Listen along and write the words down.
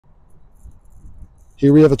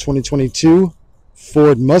Here we have a 2022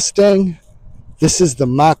 Ford Mustang. This is the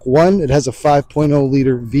Mach 1. It has a 5.0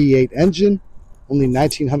 liter V8 engine, only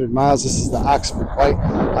 1,900 miles. This is the Oxford White.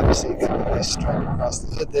 Obviously, you got a nice stripe across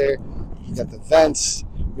the hood there. You got the vents,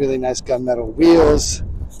 really nice gunmetal wheels.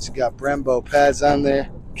 So you got Brembo pads on there,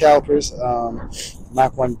 calipers,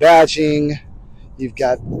 Mach 1 badging. You've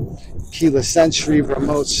got keyless entry,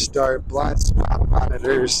 remote start, blind spot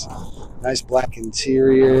monitors, nice black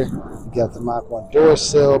interior. You got the Mach 1 door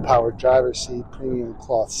sill, power driver seat, premium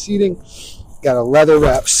cloth seating. Got a leather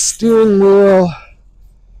wrapped steering wheel.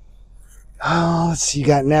 Let's see, you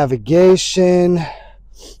got navigation.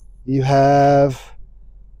 You have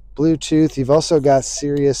Bluetooth. You've also got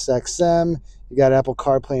Sirius XM. You got Apple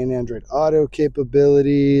CarPlay and Android Auto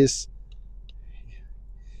capabilities.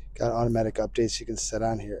 Got automatic updates you can set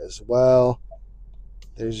on here as well.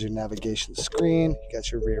 There's your navigation screen. You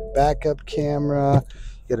got your rear backup camera.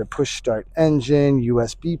 You got a push start engine,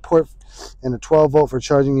 USB port, and a 12 volt for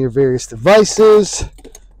charging your various devices.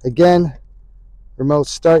 Again, remote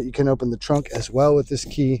start. You can open the trunk as well with this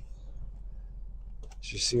key.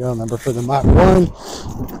 Here's your serial number for the Mach 1.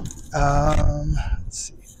 Let's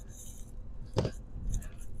see.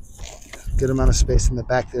 Good amount of space in the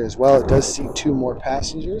back there as well. It does seat 2 more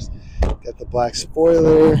passengers. Got the black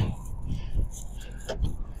spoiler.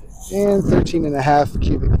 And 13.5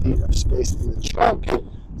 cubic feet of space in the trunk.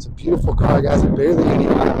 It's a beautiful car, guys. Barely any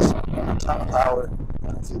miles, a ton of power.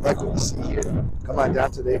 If you like what you see here, come on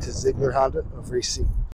down today to Zeigler Honda of Racine.